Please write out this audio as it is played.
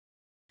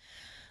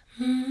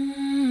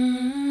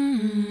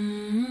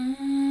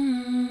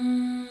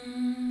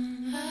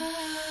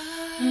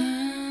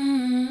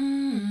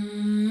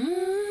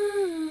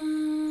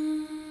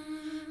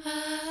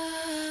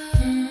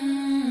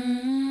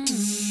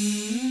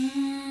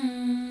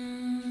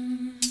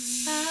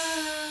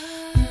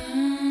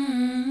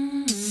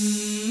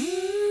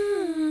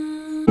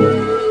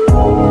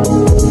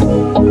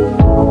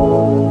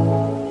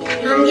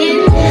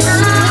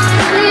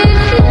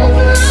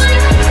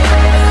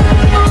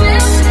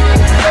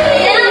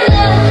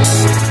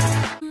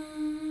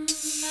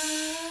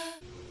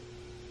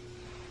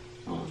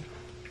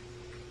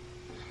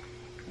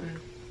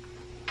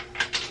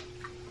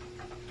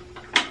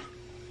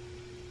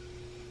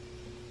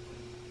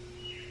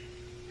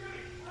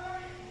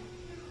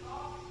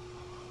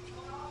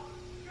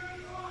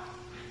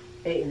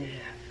8.5.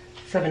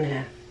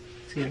 7.5.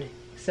 Excuse me.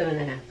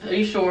 7.5. Are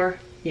you sure?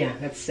 Yeah,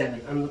 that's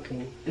 7. I'm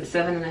looking. It's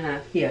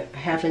 7.5. Yeah, a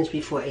half inch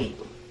before 8.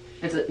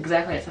 It's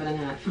exactly at 7.5.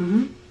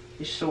 Mm-hmm.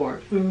 You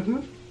sure? Mm-hmm.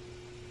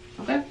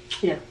 Okay.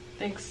 Yeah.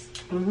 Thanks.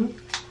 Mm-hmm.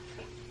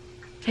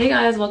 Hey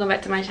guys, welcome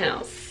back to my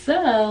channel.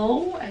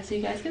 So, as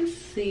you guys can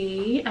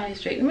see, I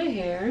straightened my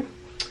hair.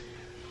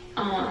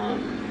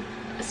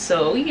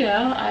 So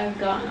yeah, I've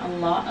gotten a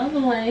lot of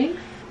length.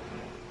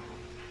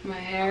 My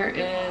hair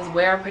is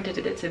where I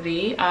predicted it to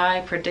be.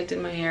 I predicted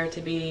my hair to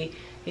be,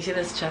 you see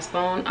this chest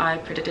bone? I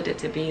predicted it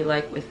to be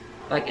like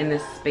in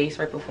this space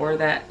right before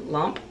that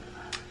lump.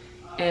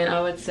 And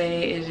I would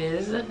say it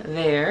is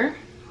there.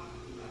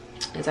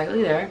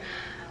 Exactly there.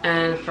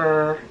 And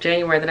for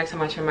January, the next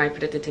time I trim, I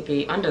predicted to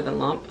be under the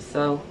lump.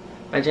 So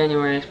by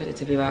January, I expect it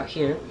to be about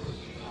here.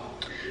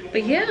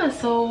 But yeah,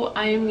 so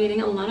I am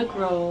getting a lot of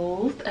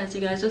growth. As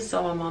you guys just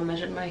saw, my mom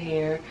measured my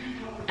hair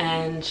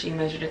and she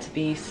measured it to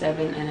be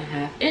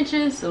 7.5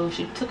 inches. So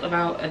she took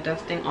about a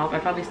dusting off. I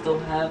probably still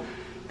have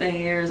the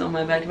hairs on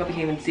my back. You probably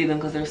can't even see them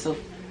because they're so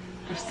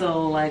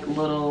like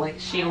little. Like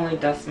she only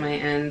dusts my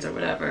ends or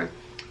whatever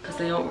because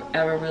they don't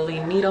ever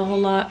really need a whole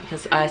lot,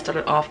 because I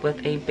started off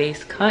with a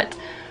base cut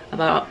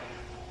about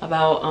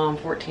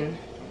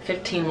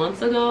 15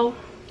 months ago.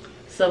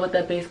 So with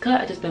that base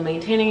cut, I've just been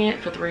maintaining it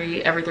for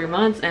every 3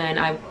 months, and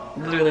I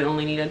literally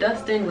only need a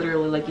dusting.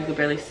 Literally, like, you could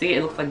barely see it.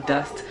 It looks like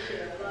dust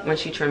when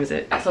she trims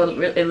it. So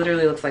it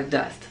literally looks like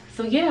dust.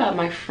 So yeah,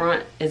 my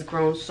front is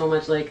grown so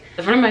much. Like,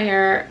 the front of my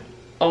hair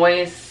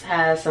always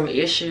has some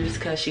issues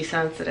because she's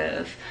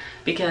sensitive.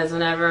 Because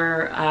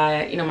whenever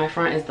my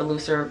front is a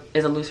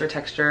looser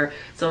texture,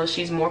 so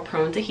she's more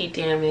prone to heat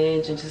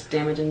damage and just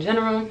damage in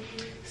general.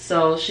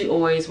 So she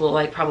always will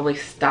like probably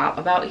stop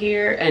about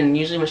here, and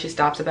usually when she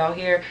stops about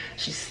here,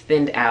 she's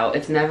thinned out.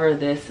 It's never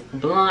this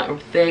blunt or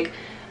thick,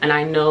 and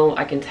I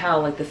can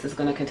tell like this is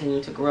going to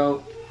continue to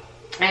grow.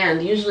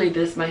 And usually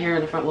my hair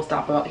in the front will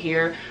stop about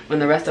here when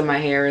the rest of my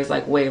hair is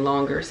like way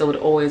longer. So it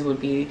always would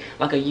be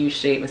like a U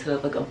shape instead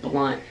of like a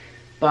blunt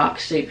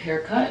box shape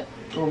haircut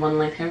or one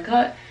length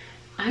haircut.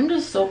 I'm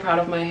just so proud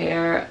of my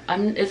hair.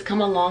 It's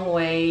come a long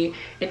way.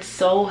 It's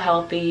so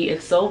healthy.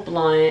 It's so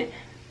blunt,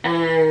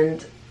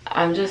 and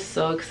I'm just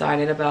so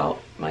excited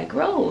about my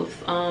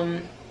growth.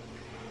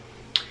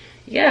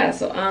 Yeah,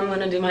 so I'm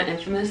gonna do my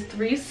infamous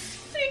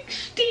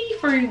 360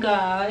 for you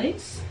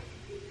guys,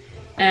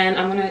 and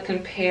I'm gonna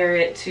compare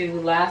it to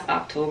last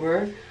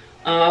October.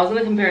 I was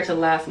gonna compare it to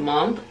last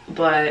month,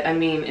 but I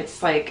mean,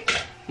 it's like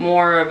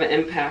more of an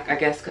impact, I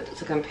guess,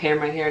 to compare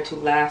my hair to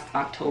last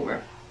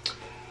October.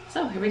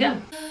 So here we go.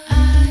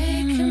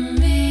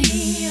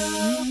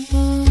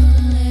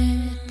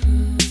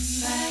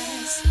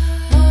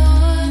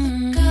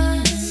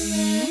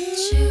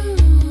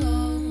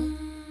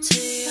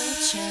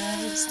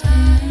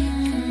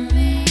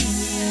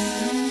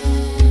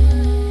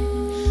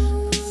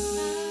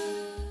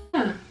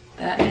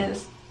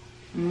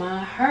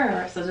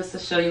 So just to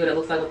show you what it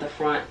looks like with the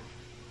front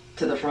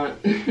to the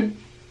front and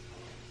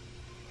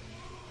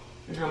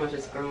how much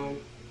it's grown.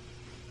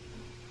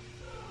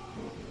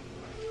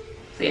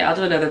 So yeah, I'll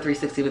do another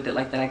 360 with it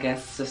like that, I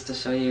guess, just to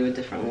show you a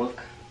different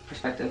look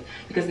perspective.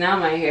 Because now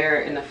my hair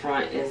in the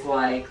front is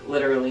like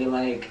literally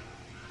like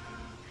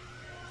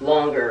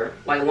longer,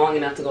 like long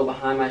enough to go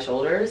behind my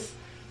shoulders.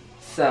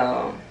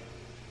 So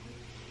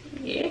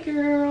yeah,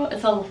 girl,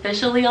 it's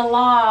officially a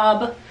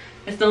lob.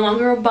 It's no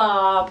longer a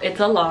bob, it's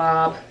a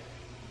lob.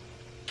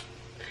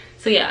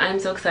 So yeah, I'm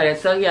so excited.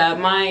 So yeah,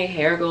 my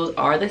hair goals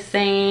are the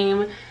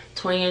same.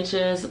 20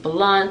 inches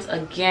blunt.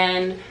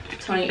 Again,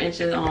 20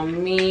 inches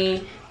on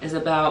me is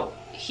about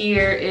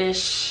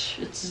here-ish.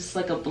 It's just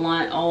like a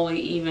blunt, all the way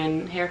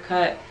even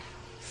haircut.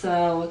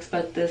 So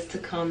expect this to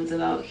come to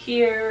about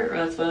here. Or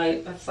that's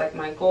like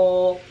my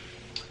goal.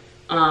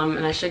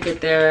 And I should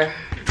get there.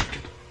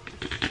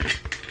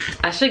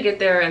 I should get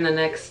there in the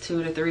next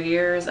 2 to 3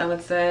 years, I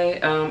would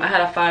say. I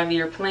had a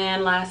 5-year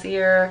plan last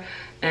year,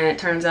 and it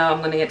turns out I'm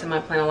going to get to my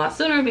plan a lot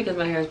sooner because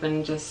my hair's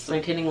been just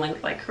maintaining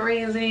length like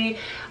crazy.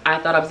 I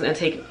thought I was going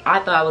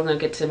to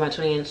get to my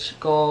 20-inch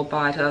goal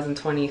by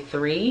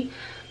 2023.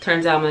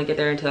 Turns out I'm going to get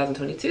there in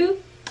 2022,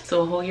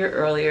 so a whole year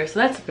earlier. So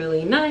that's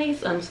really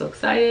nice. I'm so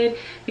excited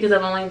because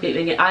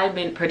I've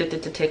been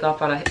predicted to take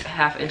off about a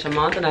 ½ inch a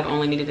month, and I've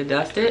only needed to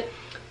dust it.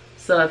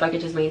 So if I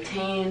could just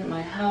maintain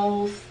my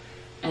health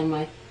and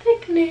my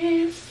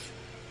thickness,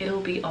 it'll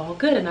be all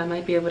good, and I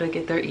might be able to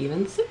get there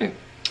even sooner.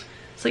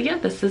 So yeah,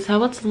 this is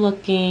how it's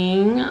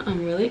looking.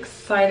 I'm really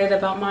excited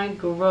about my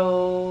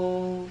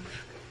growth.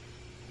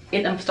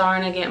 I'm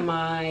starting to get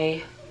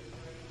my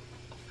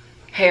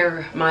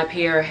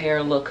Pierre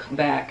hair look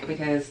back,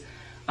 because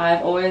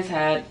I've always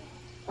had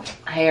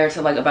hair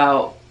to like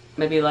about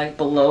maybe like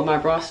below my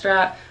bra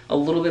strap, a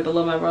little bit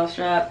below my bra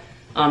strap.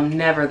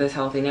 Never this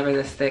healthy, never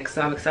this thick.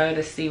 So I'm excited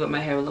to see what my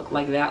hair will look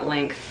like that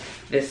length,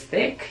 this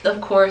thick. Of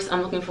course,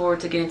 I'm looking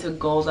forward to getting to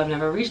goals I've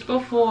never reached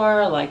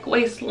before, like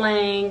waist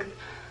length,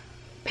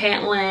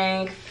 pant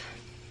length.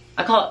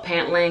 I call it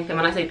pant length, and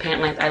when I say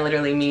pant length, I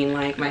literally mean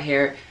like my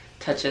hair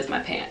touches my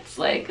pants.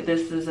 Like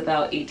this is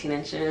about 18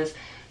 inches.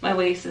 My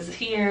waist is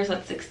here, so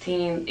that's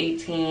 16,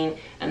 18,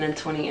 and then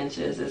 20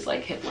 inches is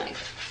like hip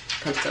length.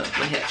 Comes to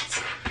my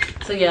hips.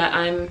 So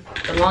yeah,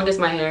 the longest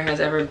my hair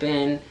has ever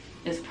been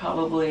is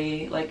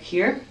probably like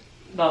here,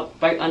 about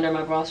right under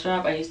my bra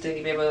strap. I used to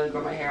be able to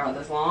grow my hair out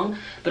this long,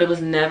 but it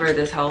was never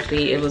this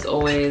healthy. It was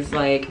always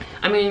like,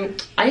 I mean,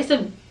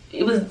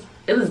 it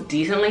was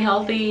decently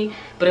healthy,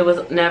 but it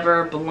was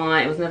never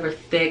blonde. It was never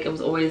thick. It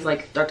was always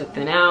like start to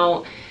thin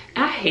out.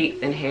 I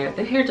hate thin hair.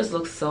 Thin hair just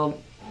looks so,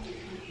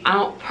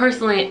 I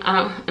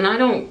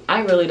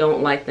really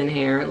don't like thin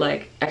hair.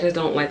 Like, I just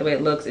don't like the way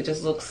it looks. I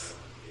just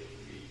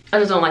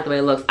don't like the way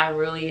it looks. I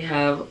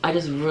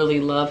just really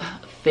love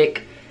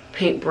thick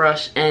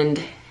paintbrush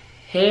end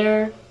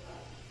hair.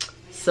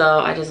 So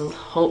I just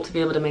hope to be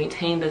able to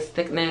maintain this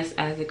thickness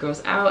as it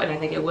grows out, and I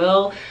think it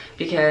will,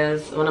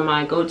 because one of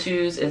my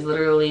go-tos is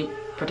literally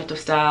Protective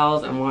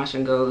Styles and wash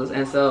and goes.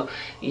 And so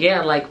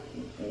yeah, like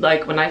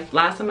when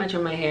last time I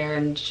trimmed my hair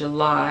in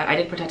July, I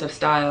did Protective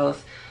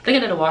Styles. I think I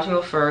did a wash and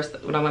go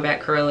first when I went back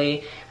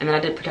curly, and then I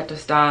did Protective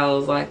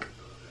Styles like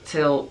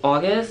till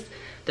August.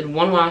 Did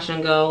one wash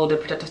and go,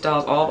 did Protective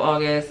Styles all of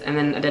August, and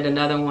then I did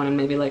another one in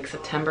maybe like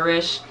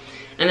September-ish.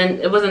 And then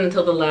it wasn't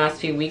until the last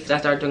few weeks that I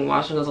started doing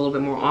wash and goes a little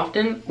bit more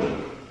often.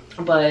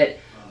 But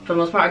for the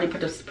most part, I do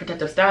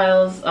Protective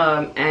Styles,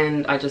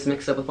 and I just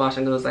mix it up with wash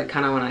and goes like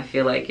kind of when I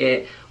feel like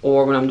it,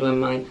 or when I'm doing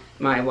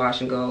my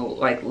wash and go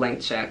like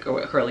length check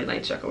or curly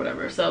length check or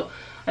whatever. So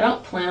I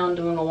don't plan on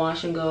doing a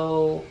wash and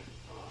go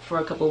for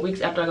a couple of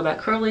weeks after I go back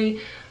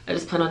curly. I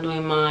just plan on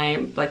doing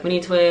my like mini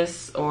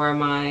twists or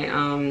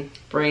my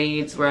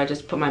braids, where I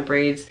just put my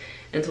braids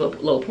into a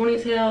little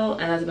ponytail,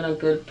 and that's been a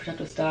good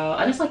protective style.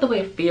 I just like the way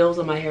it feels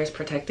when my hair is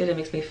protected. It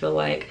makes me feel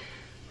like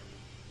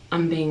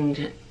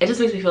it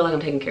just makes me feel like I'm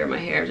taking care of my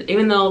hair.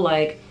 Even though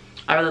like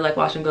I really like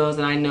wash and goes,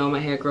 and I know my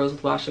hair grows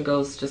with wash and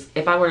goes. Just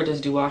if I were to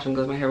just do wash and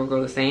goes, my hair would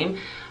grow the same.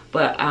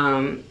 But I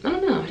don't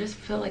know, I just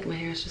feel like my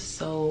hair is just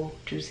so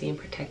juicy and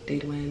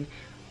protected when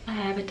I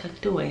have it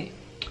tucked away.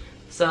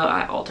 So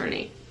I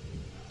alternate.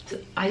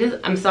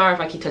 I'm sorry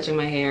if I keep touching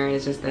my hair.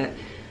 It's just that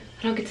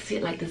I don't get to see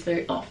it like this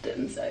very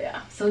often. So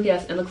yeah. So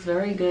yes, it looks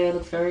very good. It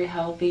looks very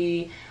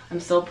healthy. I'm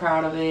so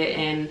proud of it,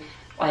 and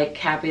like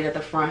happy that the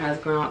front has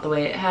grown out the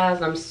way it has.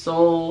 And I'm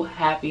so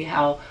happy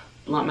how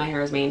blunt my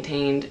hair is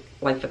maintained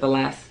like for the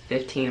last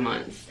 15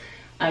 months.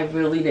 I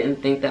really didn't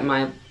think that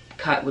my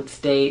cut would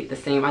stay the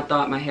same. I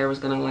thought my hair was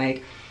gonna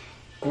like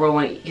grow,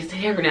 because the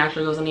hair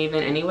naturally goes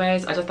uneven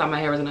anyways. I just thought my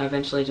hair was gonna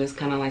eventually just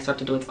kind of like start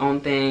to do its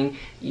own thing,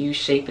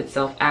 shape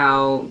itself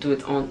out, do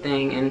its own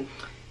thing, and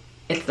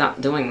it's not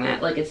doing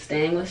that. Like, it's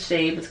staying with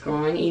shape, it's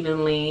growing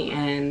evenly,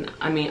 and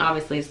I mean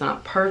obviously it's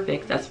not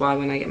perfect. That's why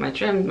when I get my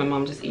trim, my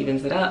mom just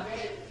evens it up,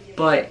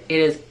 but it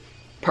is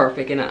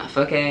perfect enough.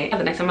 Okay,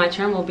 the next time I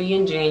trim will be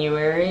in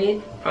January,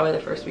 probably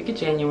the first week of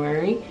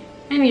January.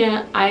 And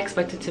yeah, I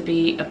expect it to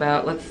be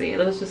about, let's see,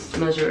 let's just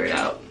measure it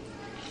out,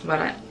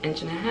 about 1.5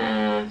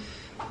 inches.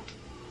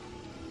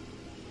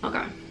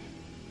 Okay,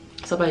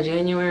 so by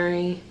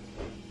January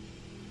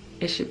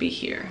it should be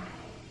here.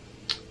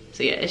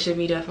 So yeah, it should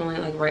be definitely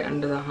like right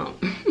under the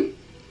hump.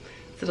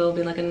 So it'll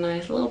be like a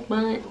nice little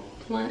blunt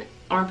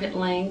armpit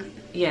length.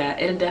 Yeah,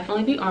 it'll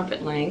definitely be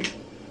armpit length,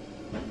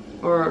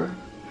 or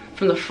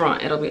from the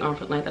front it'll be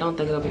armpit length. I don't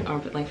think it'll be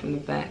armpit length from the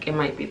back. It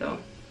might be though.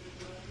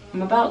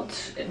 My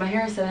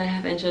hair is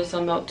 7.5 inches, so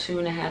I'm about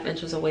 2.5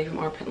 inches away from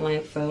armpit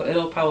length, so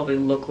it'll probably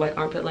look like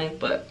armpit length,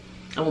 but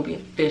I won't be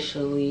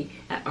officially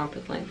at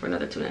armpit length for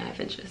another 2.5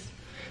 inches.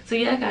 So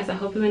yeah guys, I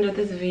hope you enjoyed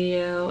this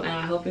video, and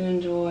I hope you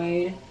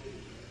enjoyed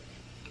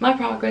my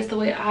progress the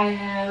way I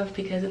have,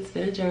 because it's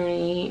been a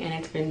journey and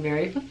it's been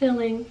very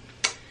fulfilling.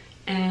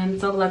 And I'm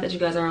so glad that you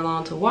guys are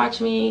along to watch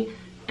me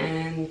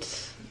and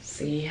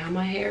see how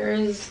my hair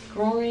is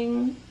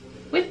growing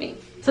with me.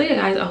 So yeah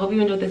guys, I hope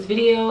you enjoyed this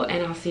video,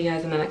 and I'll see you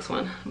guys in the next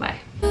one. Bye.